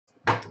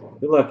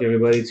Good luck,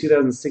 everybody.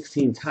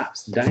 2016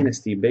 Topps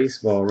Dynasty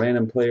Baseball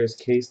Random Players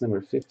Case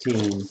number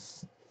 15.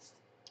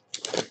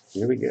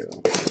 Here we go.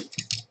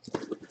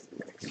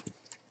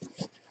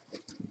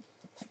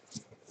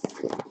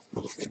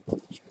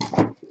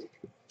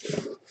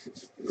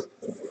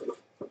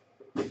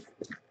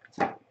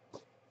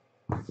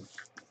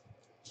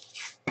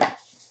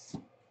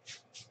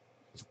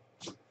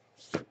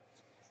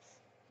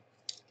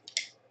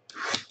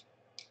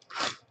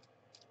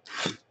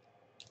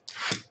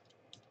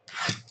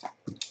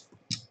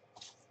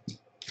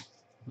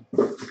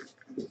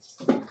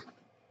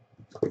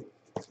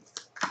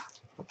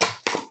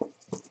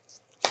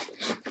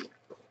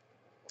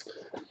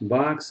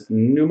 Box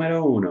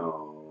numero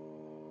uno.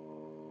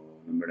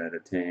 Numbered out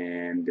of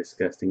 10.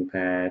 Disgusting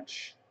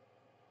patch.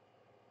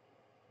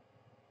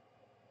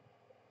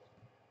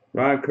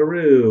 Rod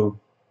Carew.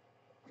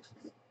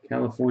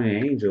 California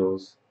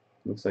Angels.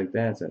 Looks like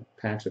that's a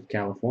patch of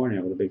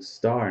California with a big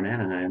star in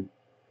Anaheim.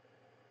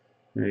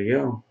 There you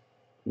go.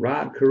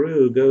 Rod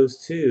Carew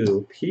goes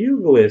to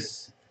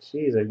Pugilis.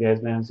 Jeez, that guy's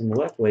been having some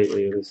luck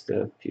lately with this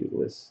stuff,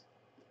 Pugilis.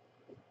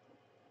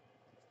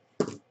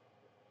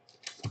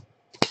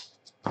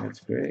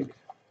 That's Greg.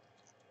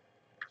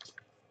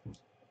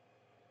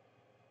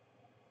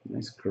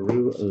 Nice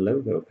Carew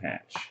logo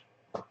patch.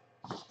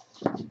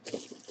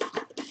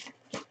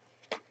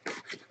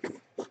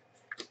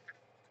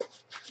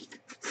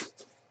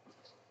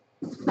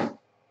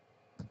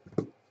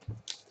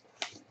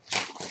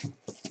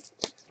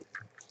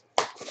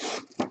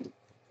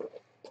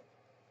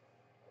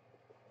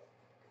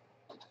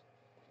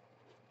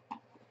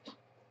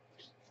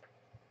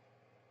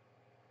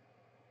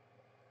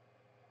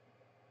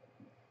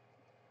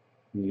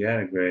 You got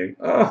it, Greg.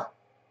 Oh!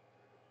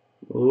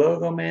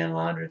 Logo Man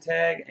laundry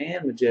tag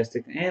and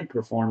majestic and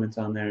performance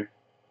on there.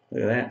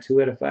 Look at that.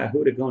 2 out of 5.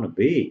 Who'd it gonna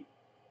be?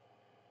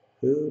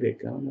 Who'd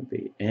it gonna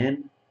be?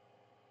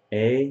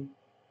 N.A.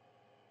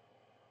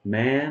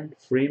 Man?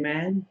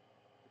 Freeman?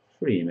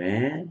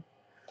 Freeman.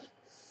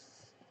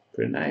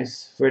 Pretty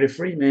nice. Freddie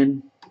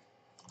Freeman.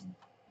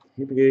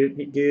 He good.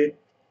 He good.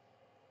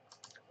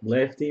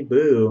 Lefty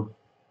Boo.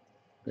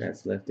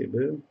 That's Lefty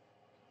Boo.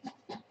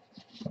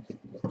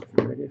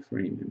 Freddie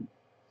Freeman.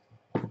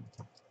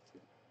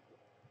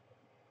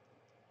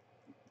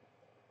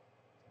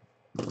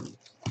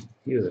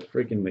 He was a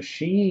freaking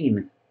machine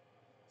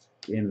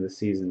at the end of the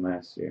season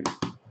last year.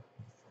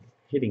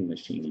 Hitting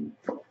machine.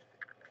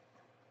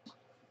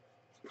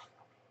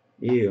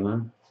 Ew,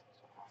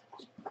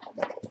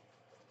 huh?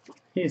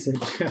 He's a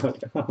joke.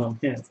 Oh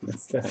man, it's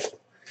messed up.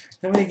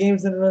 How many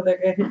games in a row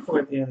that guy hit for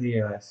at the end of the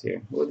year last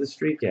year? What was the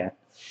streak at?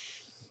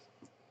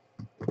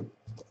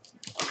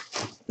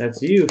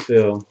 That's you,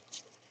 Phil.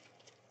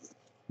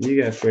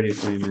 You got Freddie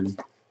Freeman.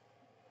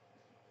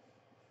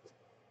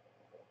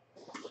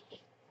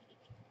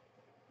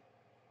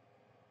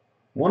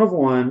 One of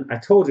one. I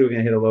told you we were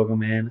going to hit a logo,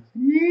 man.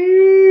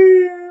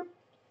 Yeah.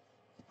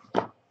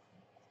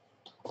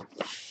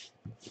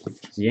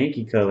 It's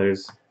Yankee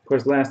colors. Of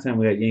course, last time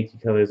we got Yankee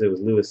colors, it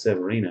was Luis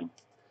Severino.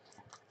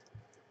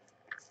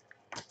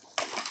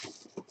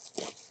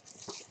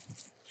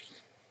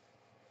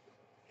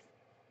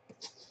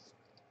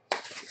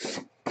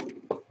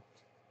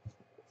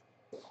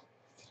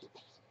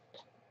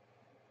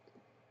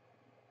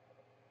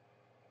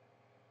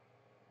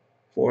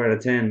 Four out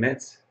of 10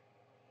 Mets.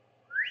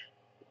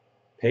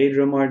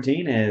 Pedro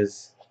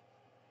Martinez.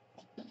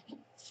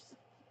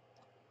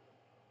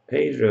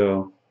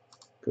 Pedro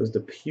goes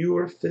to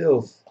Pure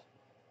Filth.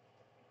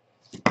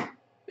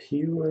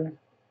 Pure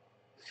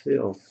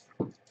Filth.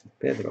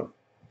 Pedro.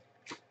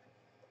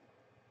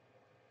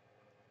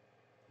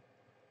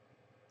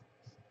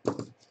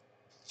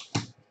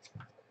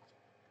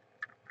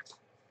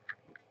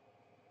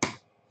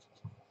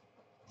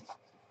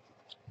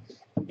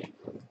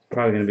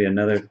 Probably going to be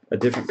a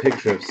different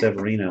picture of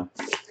Severino.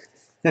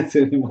 That's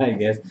my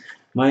guess.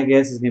 My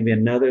guess is going to be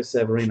another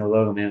Severino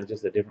logo, man, with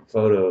just a different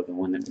photo of the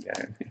one that we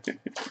got.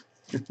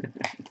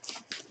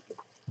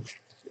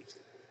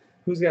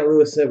 Who's got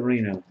Luis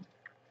Severino?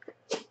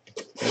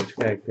 Which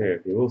bag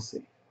pair? We'll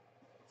see.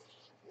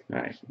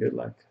 Alright, good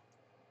luck.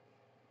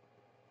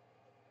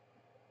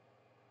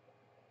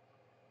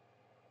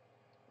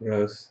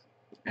 Gross.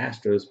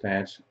 Astros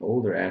patch.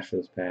 Older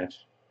Astros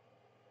patch.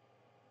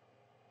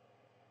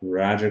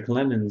 Roger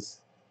Clemens.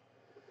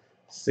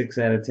 6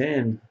 out of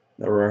 10.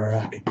 The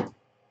Rocket.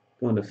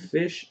 Going to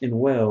Fish and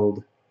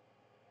Weld.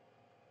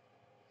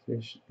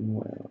 Fish and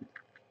Weld.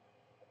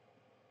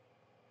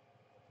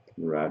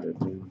 Roger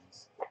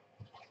Clemens.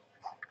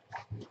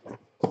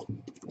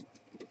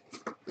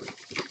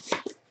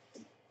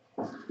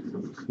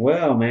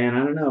 Well, man,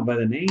 I don't know. By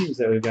the names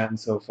that we've gotten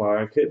so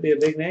far, it could be a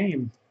big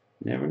name.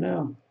 Never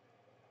know.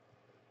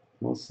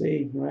 We'll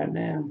see right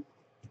now.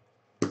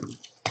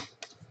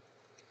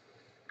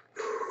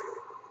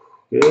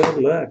 Good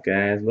luck,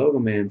 guys. Logo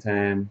Man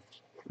time.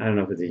 I don't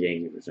know if it's a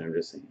Yankee percent. I'm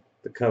just saying.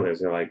 The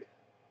colors are like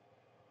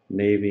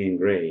navy and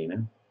gray, you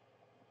know?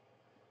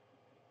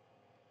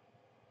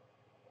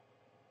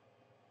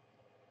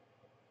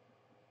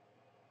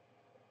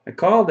 I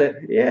called it.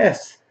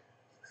 Yes.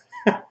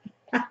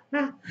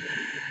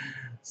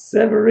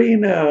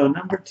 Severino,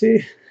 number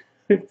 2.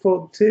 We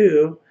pulled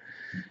 2.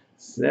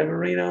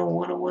 Severino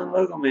 101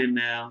 logo man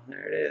now.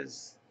 There it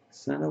is.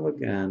 Son of a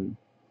gun.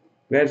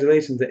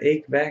 Congratulations to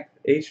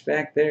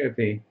HVAC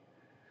therapy.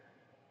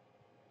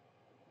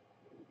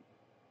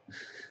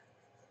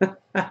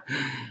 I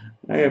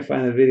gotta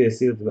find the video to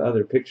see what the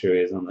other picture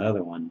is on the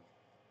other one.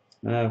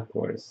 Of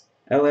course.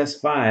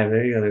 LS5,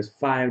 there you go. There's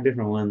 5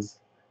 different ones.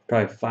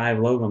 Probably 5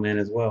 logo men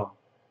as well.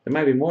 There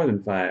might be more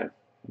than 5. There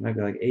might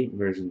be like 8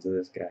 versions of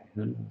this guy.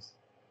 Who knows?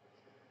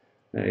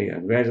 There you go.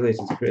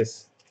 Congratulations,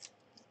 Chris.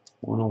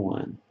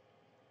 101.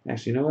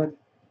 Actually, you know what? I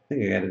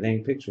think I got a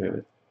dang picture of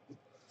it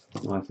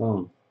on my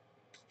phone.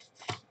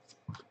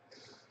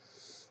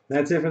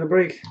 That's it for the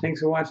break.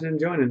 Thanks for watching and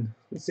joining.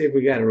 Let's see if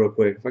we got it real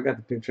quick. If I got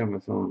the picture on my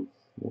phone,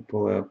 we'll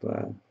pull it up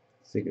so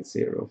you can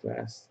see it real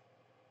fast.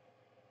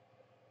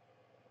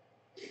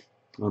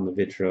 On the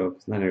Vitro,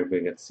 because not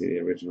everybody got to see the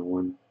original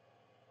one.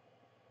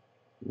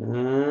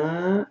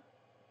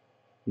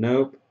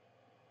 Nope.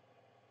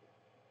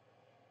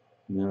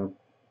 Nope.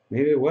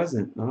 Maybe it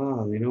wasn't.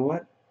 Oh, you know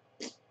what?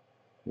 It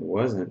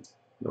wasn't.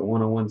 The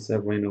 101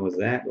 Severino was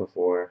that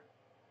before.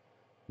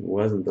 It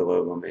wasn't the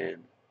logo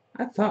man.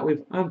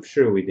 I'm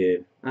sure we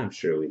did. I'm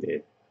sure we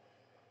did.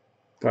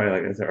 Probably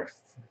like it's our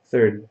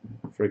 3rd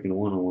freaking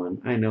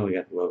 101. I know we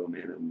got the logo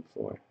man on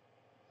before.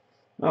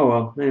 Oh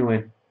well,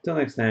 anyway, till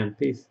next time.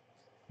 Peace.